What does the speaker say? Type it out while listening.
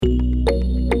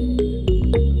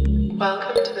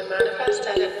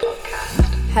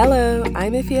Hello,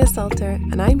 I'm Ifia Salter,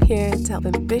 and I'm here to help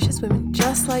ambitious women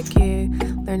just like you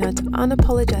learn how to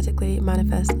unapologetically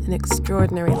manifest an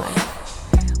extraordinary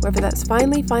life. Whether that's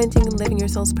finally finding and living your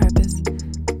soul's purpose,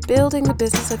 building the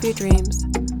business of your dreams,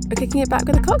 or kicking it back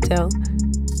with a cocktail.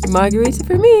 Margarita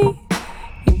for me!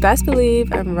 You best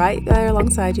believe I'm right there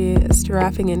alongside you,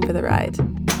 strapping in for the ride.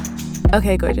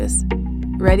 Okay, gorgeous.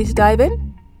 Ready to dive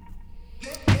in?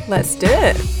 Let's do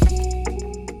it!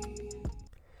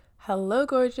 Hello,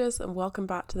 gorgeous, and welcome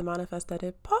back to the Manifest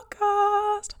Edit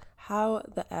podcast. How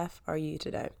the F are you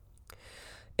today?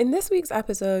 In this week's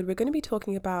episode, we're going to be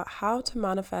talking about how to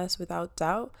manifest without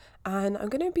doubt, and I'm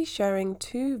going to be sharing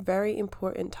two very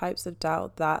important types of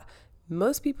doubt that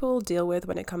most people deal with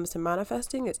when it comes to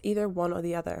manifesting. It's either one or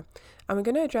the other. And we're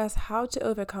going to address how to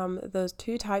overcome those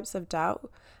two types of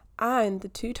doubt and the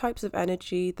two types of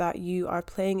energy that you are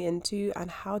playing into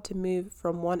and how to move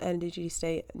from one energy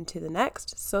state into the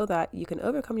next so that you can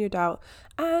overcome your doubt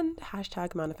and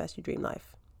hashtag manifest your dream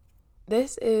life.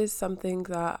 This is something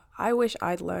that I wish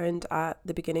I'd learned at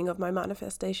the beginning of my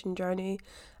manifestation journey,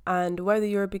 and whether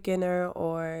you're a beginner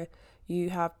or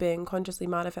you have been consciously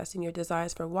manifesting your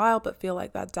desires for a while but feel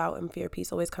like that doubt and fear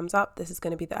piece always comes up, this is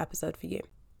going to be the episode for you.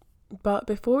 But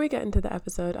before we get into the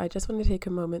episode, I just want to take a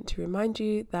moment to remind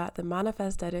you that the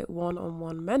Manifest Edit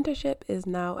one-on-one mentorship is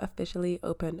now officially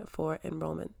open for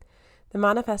enrollment. The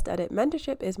Manifest Edit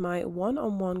mentorship is my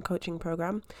one-on-one coaching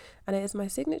program, and it is my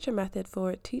signature method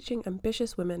for teaching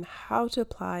ambitious women how to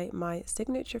apply my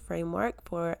signature framework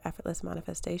for effortless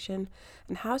manifestation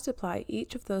and how to apply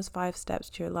each of those 5 steps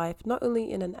to your life, not only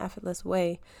in an effortless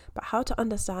way, but how to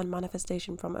understand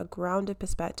manifestation from a grounded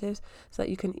perspective so that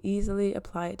you can easily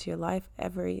apply it to your life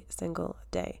every single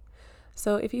day.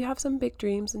 So if you have some big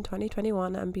dreams in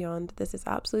 2021 and beyond, this is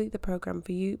absolutely the program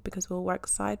for you, because we'll work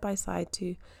side by side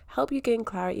to help you gain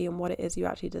clarity on what it is you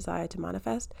actually desire to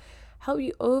manifest, help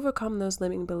you overcome those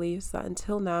limiting beliefs that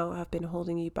until now have been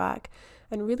holding you back,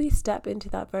 and really step into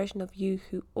that version of you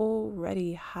who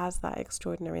already has that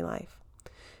extraordinary life.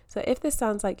 So if this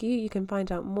sounds like you can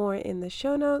find out more in the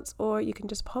show notes, or you can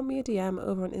just pop me a DM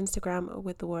over on Instagram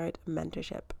with the word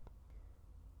mentorship.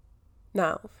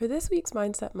 Now, for this week's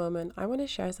mindset moment, I want to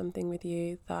share something with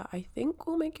you that I think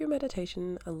will make your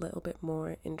meditation a little bit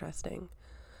more interesting.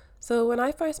 So when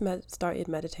I first started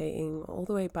meditating all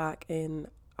the way back in,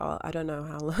 I don't know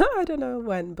how long, I don't know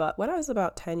when, but when I was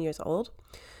about 10 years old,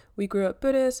 we grew up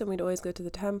Buddhist and we'd always go to the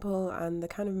temple, and the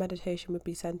kind of meditation would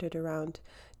be centered around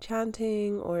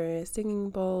chanting or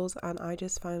singing bowls, and I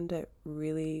just found it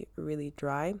really, really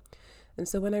dry. And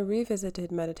so when I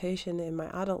revisited meditation in my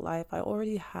adult life, I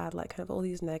already had like kind of all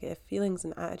these negative feelings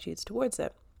and attitudes towards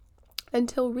it.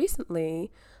 Until recently,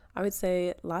 I would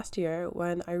say last year,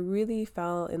 when I really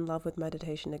fell in love with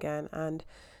meditation again and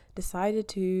decided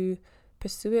to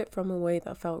pursue it from a way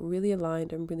that felt really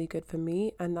aligned and really good for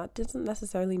me. And that doesn't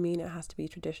necessarily mean it has to be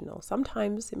traditional.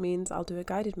 Sometimes it means I'll do a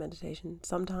guided meditation.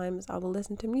 Sometimes I will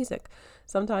listen to music.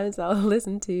 Sometimes I'll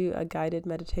listen to a guided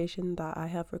meditation that I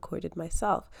have recorded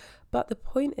myself. But the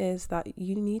point is that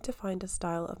you need to find a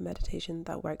style of meditation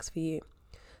that works for you.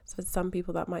 So for some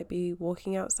people that might be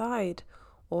walking outside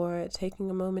or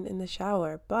taking a moment in the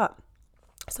shower. But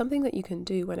something that you can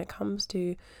do when it comes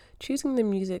to choosing the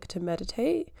music to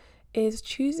meditate is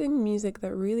choosing music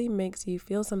that really makes you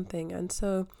feel something. And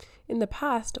so in the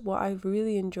past, what I've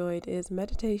really enjoyed is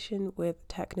meditation with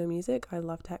techno music. I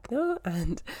love techno,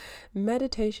 and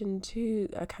meditation to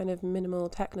a kind of minimal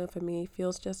techno for me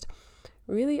feels just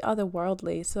really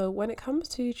otherworldly. So when it comes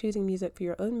to choosing music for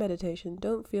your own meditation,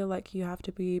 don't feel like you have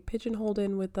to be pigeonholed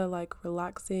in with the like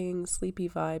relaxing, sleepy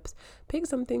vibes. Pick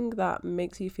something that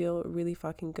makes you feel really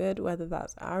fucking good, whether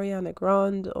that's Ariana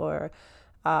Grande or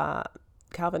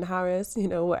Calvin Harris,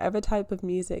 whatever type of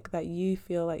music that you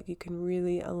feel like you can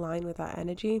really align with that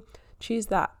energy, choose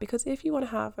that. Because if you want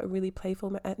to have a really playful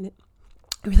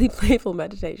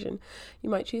meditation, you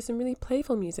might choose some really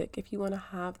playful music. If you want to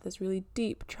have this really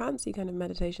deep, trancey kind of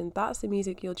meditation, that's the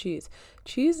music you'll choose.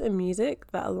 Choose a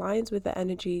music that aligns with the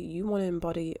energy you want to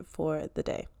embody for the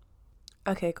day.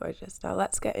 Okay, gorgeous. Now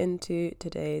let's get into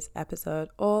today's episode,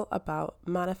 all about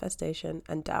manifestation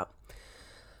and doubt.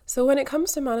 So when it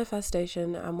comes to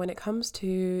manifestation and when it comes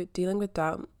to dealing with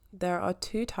doubt, there are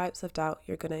 2 types of doubt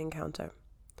you're going to encounter.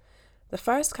 The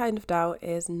first kind of doubt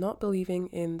is not believing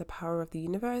in the power of the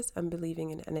universe and believing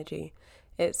in energy.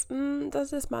 It's,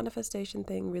 does this manifestation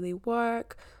thing really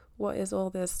work? What is all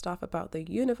this stuff about the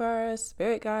universe,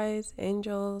 spirit guides,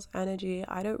 angels, energy?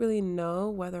 I don't really know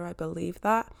whether I believe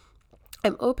that.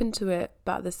 I'm open to it,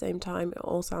 but at the same time, it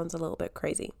all sounds a little bit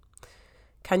crazy.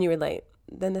 Can you relate?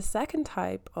 Then the second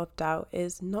type of doubt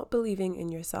is not believing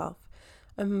in yourself.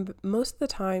 And most of the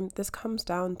time, this comes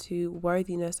down to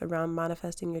worthiness around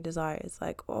manifesting your desires.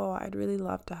 Like, oh, I'd really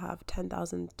love to have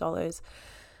 $10,000.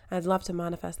 I'd love to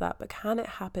manifest that, but can it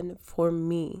happen for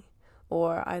me?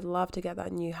 Or I'd love to get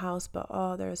that new house, but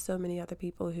oh, there are so many other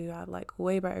people who have like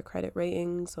way better credit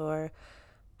ratings or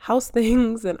house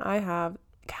things than I have.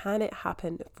 Can it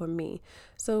happen for me?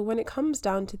 So when it comes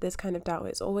down to this kind of doubt,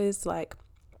 it's always like,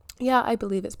 yeah, I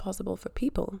believe it's possible for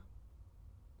people,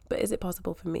 but is it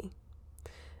possible for me?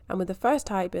 And with the first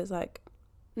type, it's like,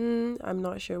 I'm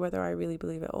not sure whether I really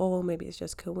believe it all. Maybe it's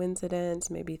just coincidence.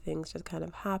 Maybe things just kind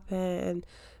of happen.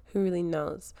 Who really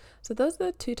knows? So those are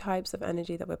the two types of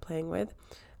energy that we're playing with.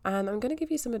 And I'm going to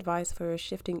give you some advice for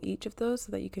shifting each of those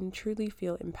so that you can truly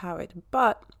feel empowered.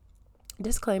 But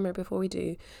disclaimer before we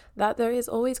do, that there is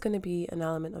always going to be an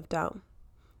element of doubt.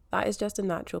 That is just a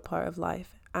natural part of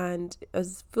life. And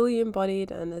as fully embodied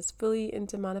and as fully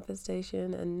into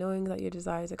manifestation and knowing that your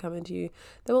desires are coming to you,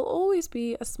 there will always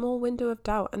be a small window of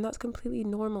doubt. And that's completely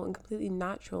normal and completely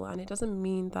natural. And it doesn't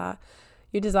mean that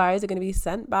your desires are going to be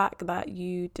sent back, that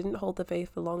you didn't hold the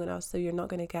faith for long enough, so you're not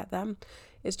going to get them.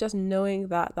 It's just knowing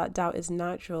that that doubt is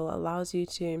natural allows you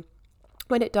to,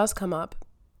 when it does come up,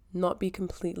 not be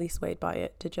completely swayed by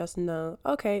it, to just know,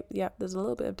 okay, yeah, there's a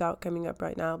little bit of doubt coming up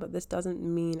right now, but this doesn't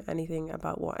mean anything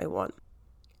about what I want.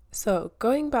 So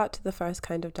going back to the first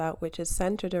kind of doubt, which is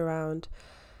centered around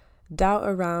doubt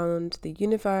around the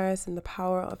universe and the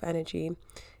power of energy,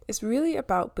 it's really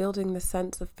about building the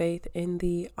sense of faith in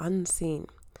the unseen.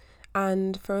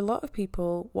 And for a lot of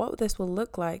people, what this will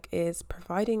look like is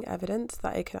providing evidence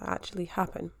that it can actually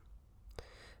happen.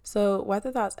 So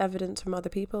whether that's evidence from other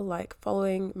people, like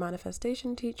following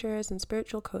manifestation teachers and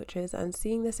spiritual coaches and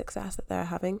seeing the success that they're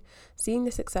having, seeing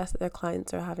the success that their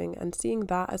clients are having and seeing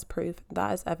that as proof,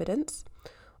 that as evidence,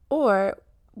 or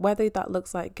whether that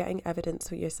looks like getting evidence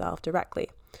for yourself directly.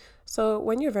 So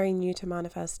when you're very new to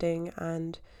manifesting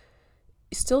and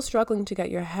still struggling to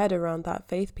get your head around that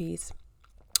faith piece,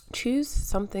 choose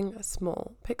something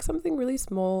small. Pick something really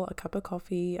small, a cup of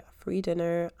coffee, a free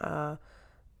dinner,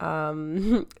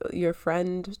 your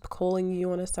friend calling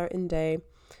you on a certain day.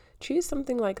 Choose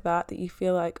something like that you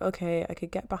feel like, okay, I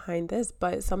could get behind this,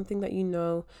 but it's something that you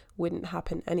know wouldn't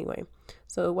happen anyway.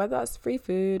 So whether that's free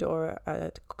food or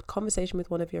a conversation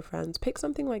with one of your friends, pick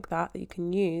something like that you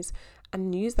can use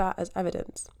and use that as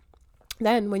evidence.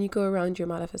 Then when you go around your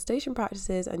manifestation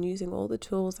practices and using all the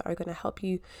tools that are going to help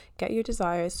you get your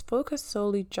desires, focus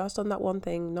solely just on that one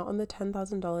thing, not on the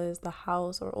 $10,000, the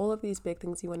house, or all of these big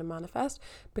things you want to manifest,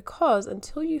 because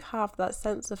until you have that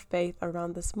sense of faith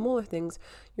around the smaller things,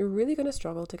 you're really going to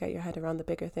struggle to get your head around the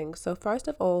bigger things. So first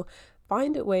of all,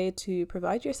 find a way to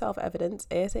provide yourself evidence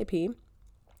ASAP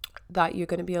that you're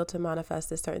going to be able to manifest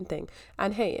this certain thing.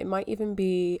 And hey, it might even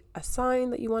be a sign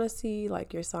that you want to see,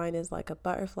 like your sign is like a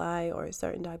butterfly or a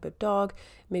certain type of dog.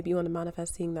 Maybe you want to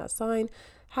manifest seeing that sign.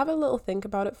 Have a little think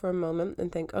about it for a moment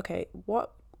and think, okay,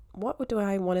 what do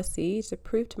I want to see to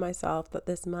prove to myself that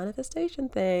this manifestation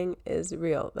thing is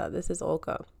real, that this is all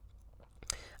go.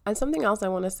 And something else I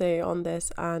want to say on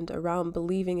this and around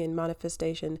believing in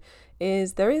manifestation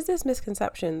is there is this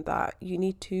misconception that you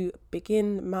need to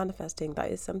begin manifesting.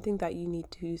 That is something that you need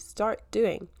to start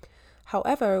doing.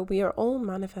 However, we are all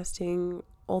manifesting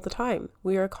all the time.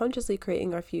 We are consciously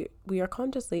creating we are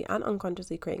consciously and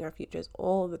unconsciously creating our futures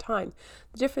all the time.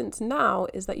 The difference now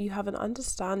is that you have an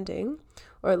understanding,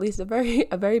 or at least a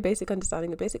very basic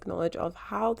understanding, a basic knowledge of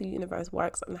how the universe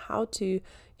works and how to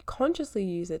consciously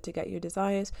use it to get your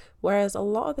desires, whereas a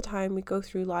lot of the time we go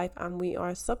through life and we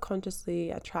are subconsciously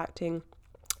attracting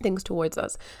things towards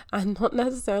us, and not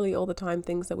necessarily all the time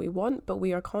things that we want, but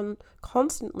we are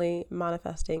constantly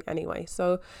manifesting anyway.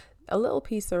 So a little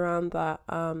piece around that,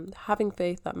 having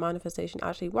faith that manifestation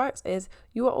actually works, is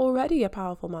you are already a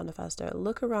powerful manifester.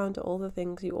 Look around at all the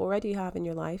things you already have in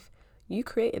your life. You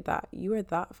created that. You are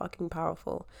that fucking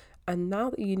powerful. And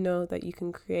now that you know that you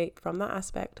can create from that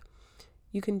aspect,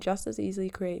 you can just as easily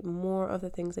create more of the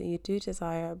things that you do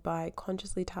desire by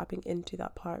consciously tapping into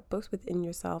that part, both within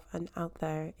yourself and out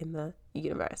there in the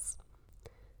universe.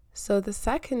 So the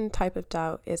second type of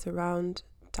doubt is around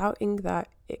doubting that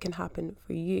it can happen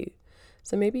for you.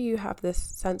 So maybe you have this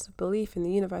sense of belief in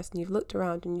the universe and you've looked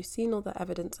around and you've seen all the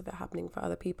evidence of it happening for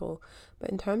other people. But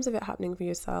in terms of it happening for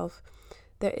yourself,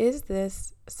 there is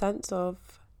this sense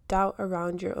of doubt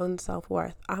around your own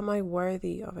self-worth. Am I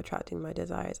worthy of attracting my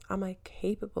desires? Am I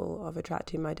capable of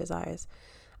attracting my desires?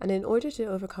 And in order to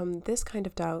overcome this kind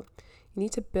of doubt, you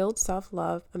need to build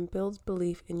self-love and build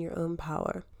belief in your own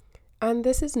power. And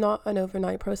this is not an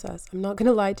overnight process. I'm not going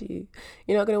to lie to you.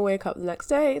 You're not going to wake up the next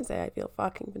day and say, I feel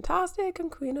fucking fantastic,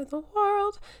 I'm queen of the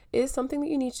world. It is something that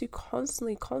you need to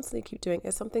constantly keep doing.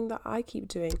 It's something that I keep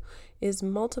doing, is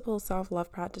multiple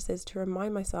self-love practices to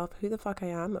remind myself who the fuck I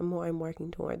am and what I'm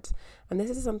working towards. And this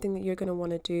is something that you're going to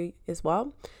want to do as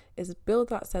well, is build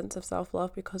that sense of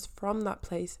self-love, because from that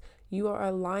place, you are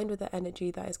aligned with the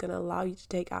energy that is going to allow you to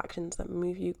take actions that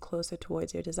move you closer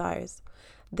towards your desires.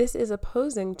 This is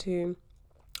opposing to,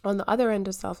 on the other end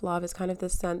of self-love, is kind of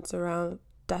this sense around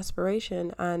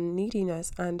desperation and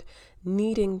neediness and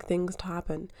needing things to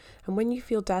happen. And when you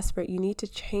feel desperate, you need to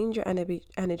change your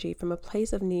energy from a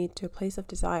place of need to a place of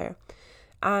desire.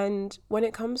 And when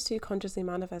it comes to consciously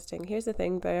manifesting, here's the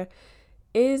thing, there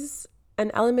is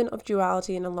an element of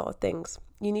duality in a lot of things.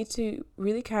 You need to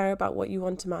really care about what you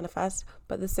want to manifest,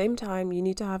 but at the same time, you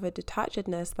need to have a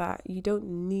detachedness that you don't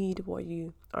need what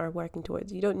you are working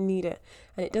towards. You don't need it.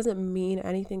 And it doesn't mean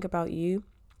anything about you,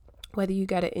 whether you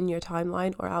get it in your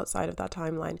timeline or outside of that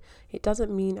timeline. It doesn't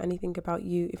mean anything about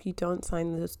you if you don't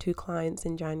sign those 2 clients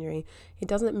in January. It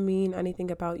doesn't mean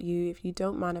anything about you if you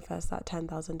don't manifest that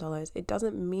 $10,000. It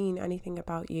doesn't mean anything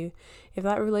about you if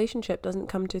that relationship doesn't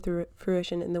come to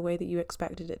fruition in the way that you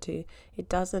expected it to. It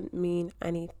doesn't mean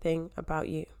anything about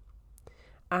you.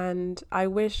 And I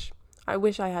wish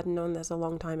I had known this a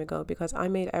long time ago, because I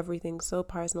made everything so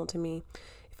personal to me.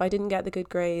 If I didn't get the good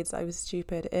grades, I was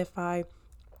stupid. If I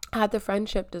had the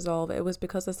friendship dissolve, it was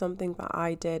because of something that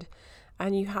I did.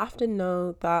 And you have to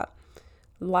know that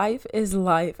life is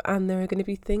life, and there are going to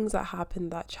be things that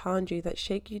happen that challenge you, that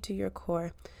shake you to your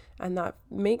core, and that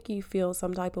make you feel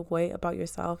some type of way about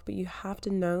yourself. But you have to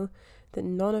know that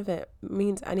none of it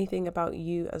means anything about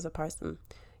you as a person.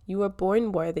 You are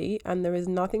born worthy, and there is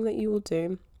nothing that you will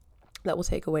do that will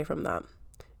take away from that.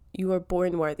 You are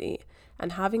born worthy.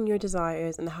 And having your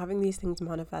desires and having these things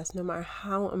manifest, no matter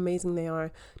how amazing they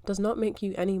are, does not make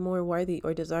you any more worthy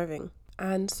or deserving.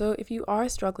 And so if you are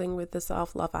struggling with the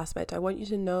self-love aspect, I want you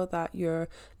to know that you're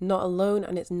not alone,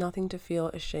 and it's nothing to feel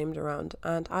ashamed around.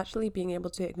 And actually being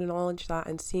able to acknowledge that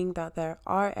and seeing that there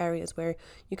are areas where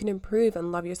you can improve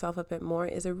and love yourself a bit more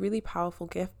is a really powerful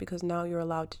gift, because now you're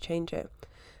allowed to change it.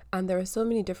 And there are so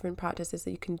many different practices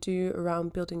that you can do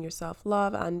around building your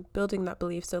self-love and building that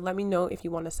belief. So let me know if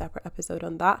you want a separate episode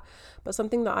on that. But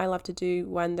something that I love to do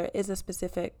when there is a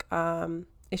specific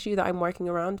issue that I'm working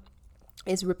around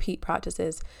is repeat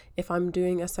practices. If I'm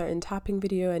doing a certain tapping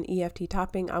video and EFT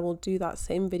tapping, I will do that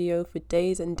same video for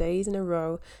days and days in a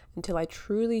row until I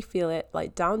truly feel it,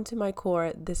 like down to my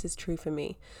core, this is true for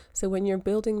me. So when you're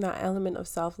building that element of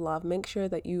self-love, make sure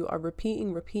that you are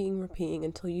repeating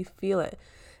until you feel it.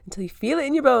 Until you feel it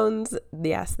in your bones.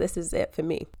 Yes, this is it for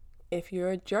me. If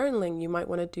you're journaling, you might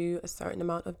want to do a certain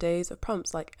amount of days of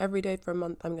prompts. Like every day for a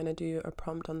month, I'm going to do a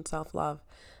prompt on self-love.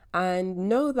 And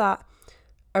know that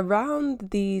around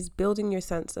these building your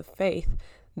sense of faith,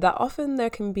 that often there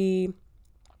can be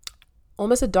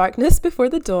almost a darkness before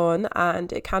the dawn,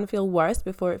 and it can feel worse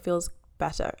before it feels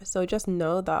better. So just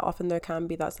know that often there can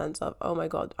be that sense of, oh my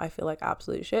God, I feel like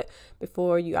absolute shit,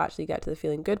 before you actually get to the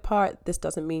feeling good part. This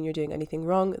doesn't mean you're doing anything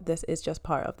wrong. This is just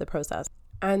part of the process.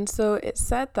 And so it's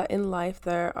said that in life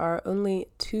there are only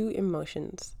 2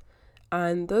 emotions,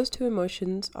 and those 2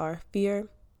 emotions are fear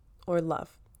or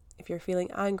love. If you're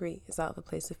feeling angry, it's out of a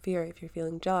place of fear. If you're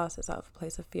feeling jealous, it's out of a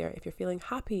place of fear. If you're feeling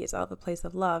happy, it's out of a place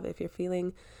of love. If you're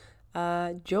feeling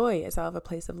joy, it's out of a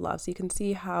place of love. So you can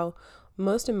see how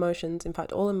most emotions, in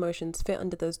fact all emotions, fit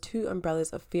under those 2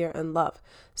 umbrellas of fear and love.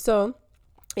 So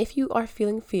if you are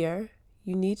feeling fear,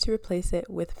 you need to replace it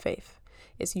with faith.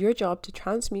 It's your job to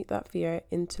transmute that fear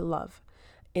into love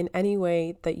in any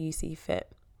way that you see fit.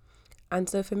 And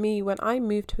so for me, when I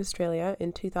moved to Australia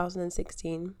in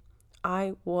 2016,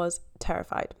 I was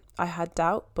terrified. I had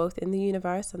doubt both in the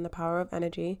universe and the power of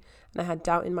energy, and I had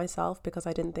doubt in myself because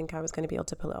I didn't think I was going to be able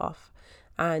to pull it off.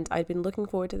 And I'd been looking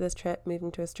forward to this trip,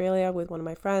 moving to Australia with one of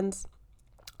my friends.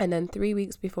 And then 3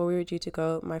 weeks before we were due to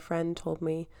go, my friend told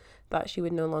me that she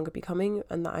would no longer be coming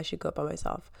and that I should go by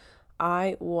myself.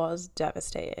 I was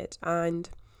devastated. And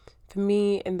for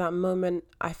me, in that moment,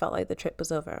 I felt like the trip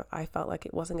was over. I felt like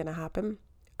it wasn't going to happen.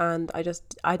 And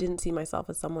I didn't see myself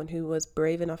as someone who was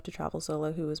brave enough to travel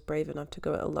solo, who was brave enough to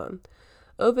go it alone.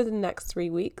 Over the next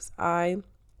 3 weeks, I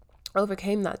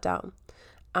overcame that doubt.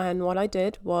 And what I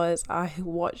did was I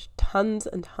watched tons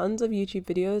and tons of YouTube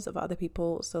videos of other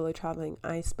people solo traveling.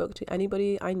 I spoke to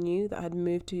anybody I knew that had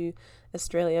moved to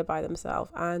Australia by themselves.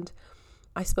 And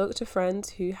I spoke to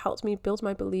friends who helped me build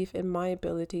my belief in my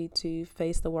ability to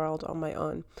face the world on my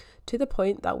own. To the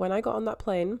point that when I got on that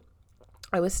plane,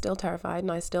 I was still terrified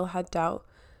and I still had doubt.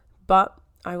 But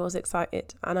I was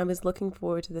excited and I was looking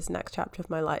forward to this next chapter of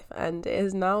my life. And it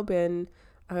has now been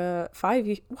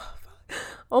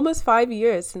almost 5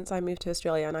 years since I moved to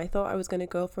Australia, and I thought I was going to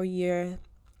go for a year,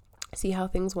 see how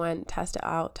things went, test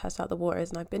out the waters.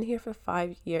 And I've been here for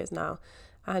 5 years now,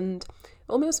 and it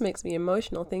almost makes me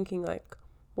emotional thinking like,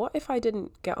 what if I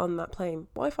didn't get on that plane?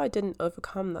 What if I didn't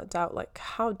overcome that doubt? Like,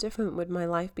 how different would my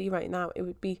life be right now? It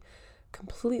would be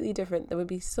completely different. There would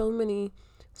be so many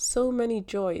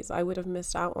joys I would have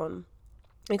missed out on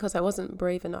because I wasn't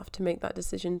brave enough to make that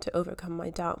decision to overcome my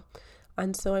doubt.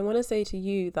 And so I want to say to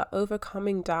you that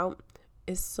overcoming doubt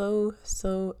is so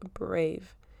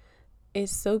brave.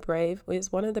 It's so brave.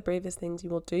 It's one of the bravest things you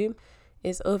will do,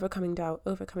 is overcoming doubt.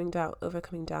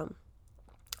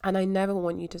 And I never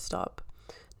want you to stop.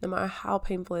 No matter how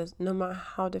painful it is, no matter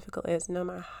how difficult it is, no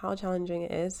matter how challenging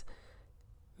it is,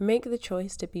 make the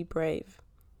choice to be brave,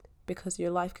 because your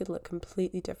life could look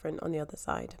completely different on the other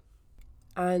side.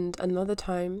 And another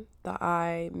time that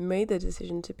I made the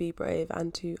decision to be brave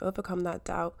and to overcome that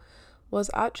doubt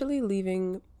was actually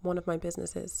leaving one of my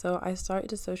businesses. So I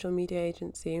started a social media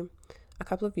agency a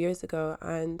couple of years ago,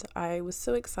 and I was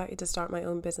so excited to start my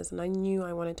own business, and I knew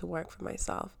I wanted to work for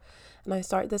myself. And I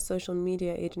started this social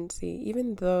media agency,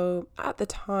 even though at the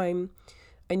time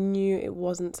I knew it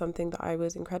wasn't something that I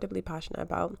was incredibly passionate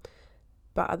about.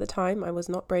 But at the time, I was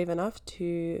not brave enough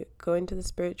to go into the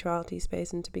spirituality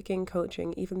space and to begin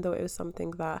coaching, even though it was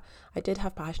something that I did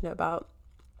have passion about.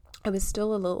 I was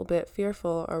still a little bit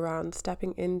fearful around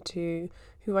stepping into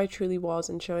who I truly was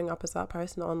and showing up as that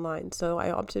person online. So I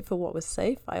opted for what was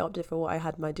safe. I opted for what I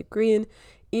had my degree in,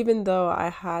 even though I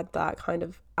had that kind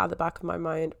of at the back of my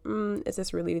mind, is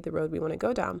this really the road we want to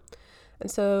go down?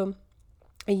 And so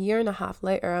a year and a half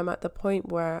later, I'm at the point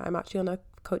where I'm actually on a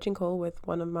coaching call with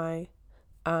one of my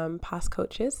past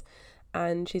coaches,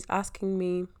 and she's asking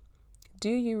me, do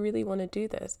you really want to do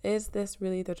this? Is this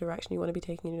really the direction you want to be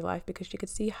taking in your life? Because she could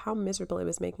see how miserable it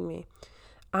was making me.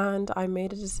 And I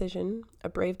made a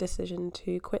brave decision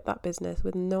to quit that business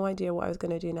with no idea what I was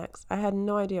going to do next. I had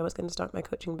no idea I was going to start my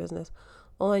coaching business.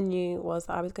 All I knew was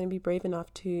that I was going to be brave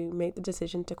enough to make the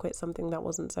decision to quit something that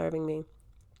wasn't serving me.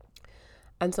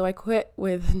 And so I quit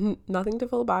with nothing to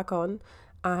fall back on,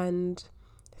 and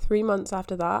 3 months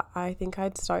after that, I think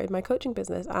I'd started my coaching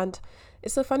business. And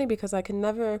it's so funny because I can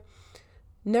never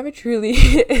truly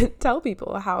tell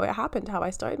people how it happened, how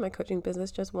I started my coaching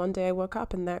business. Just one day I woke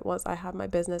up and there it was, I had my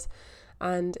business,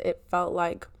 and it felt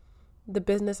like the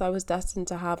business I was destined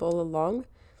to have all along.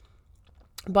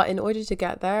 But in order to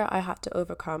get there, I had to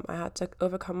overcome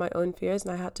my own fears,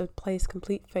 and I had to place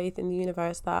complete faith in the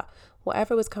universe that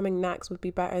whatever was coming next would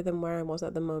be better than where I was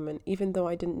at the moment, even though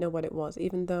I didn't know what it was,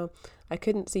 even though I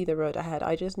couldn't see the road ahead.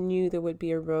 I just knew there would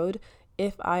be a road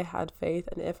if I had faith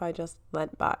and if I just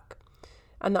leant back.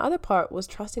 And the other part was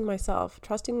trusting myself,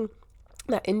 trusting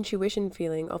that intuition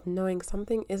feeling of knowing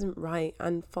something isn't right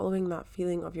and following that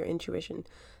feeling of your intuition.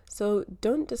 So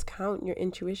don't discount your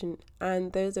intuition.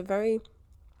 And there's a very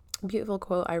beautiful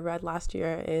quote I read last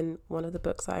year in one of the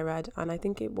books I read, and I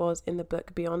think it was in the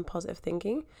book Beyond Positive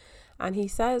Thinking. And he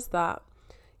says that,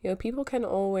 people can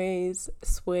always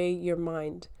sway your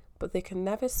mind, but they can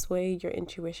never sway your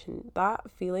intuition.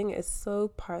 That feeling is so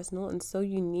personal and so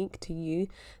unique to you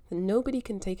that nobody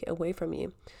can take it away from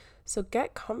you. So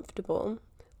get comfortable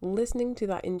listening to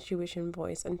that intuition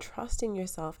voice and trusting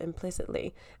yourself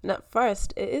implicitly. And at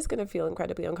first, it is going to feel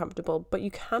incredibly uncomfortable, but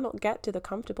you cannot get to the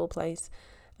comfortable place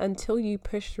until you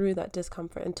push through that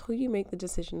discomfort, until you make the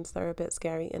decisions that are a bit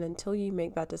scary, and until you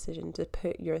make that decision to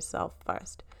put yourself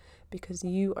first, because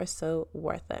you are so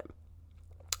worth it.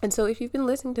 And so if you've been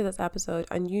listening to this episode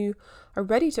and you are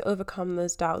ready to overcome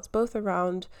those doubts, both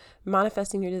around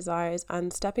manifesting your desires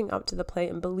and stepping up to the plate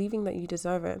and believing that you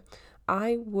deserve it,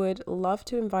 I would love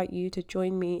to invite you to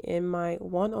join me in my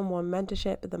one-on-one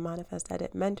mentorship, the Manifest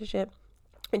Edit Mentorship,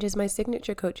 which is my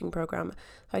signature coaching program.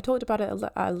 I talked about it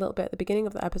a little bit at the beginning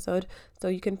of the episode, so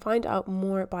you can find out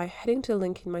more by heading to the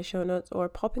link in my show notes or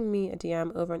popping me a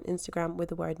DM over on Instagram with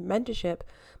the word mentorship.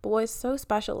 But what is so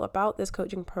special about this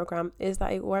coaching program is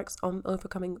that it works on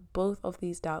overcoming both of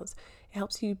these doubts. It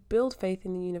helps you build faith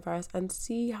in the universe and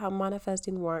see how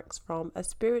manifesting works from a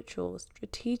spiritual,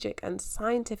 strategic, and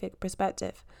scientific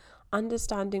perspective,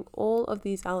 understanding all of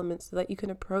these elements so that you can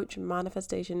approach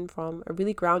manifestation from a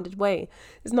really grounded way.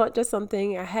 It's not just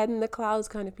something a head in the clouds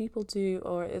kind of people do,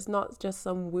 or it's not just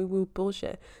some woo-woo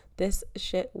bullshit. This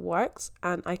shit works,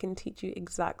 and I can teach you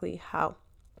exactly how.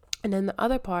 And then the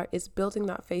other part is building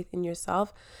that faith in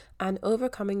yourself and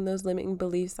overcoming those limiting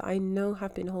beliefs that I know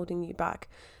have been holding you back,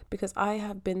 because I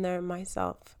have been there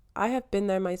myself. I have been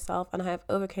there myself, and I have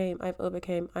overcame.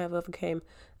 And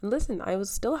listen, I will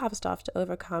still have stuff to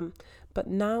overcome, but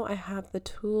now I have the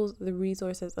tools, the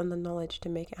resources, and the knowledge to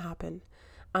make it happen.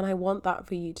 And I want that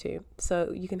for you too.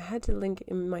 So you can head to the link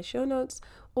in my show notes,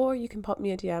 or you can pop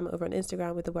me a DM over on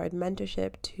Instagram with the word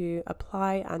mentorship to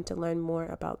apply and to learn more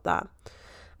about that.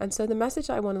 And so the message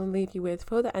I want to leave you with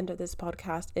for the end of this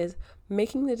podcast is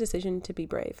making the decision to be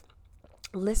brave.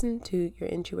 Listen to your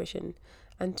intuition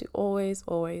and to always,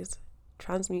 always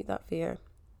transmute that fear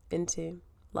into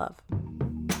love.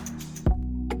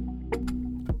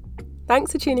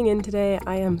 Thanks for tuning in today.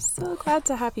 I am so glad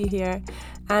to have you here.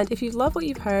 And if you love what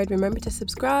you've heard, remember to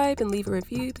subscribe and leave a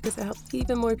review, because it helps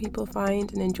even more people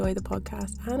find and enjoy the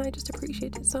podcast. And I just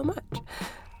appreciate it so much.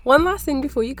 One last thing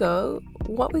before you go.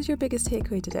 What was your biggest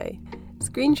takeaway today?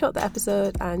 Screenshot the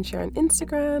episode and share on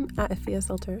Instagram at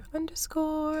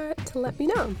 @AfiaSalter_ to let me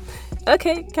know.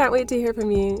 Okay, can't wait to hear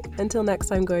from you. Until next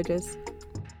time, gorgeous.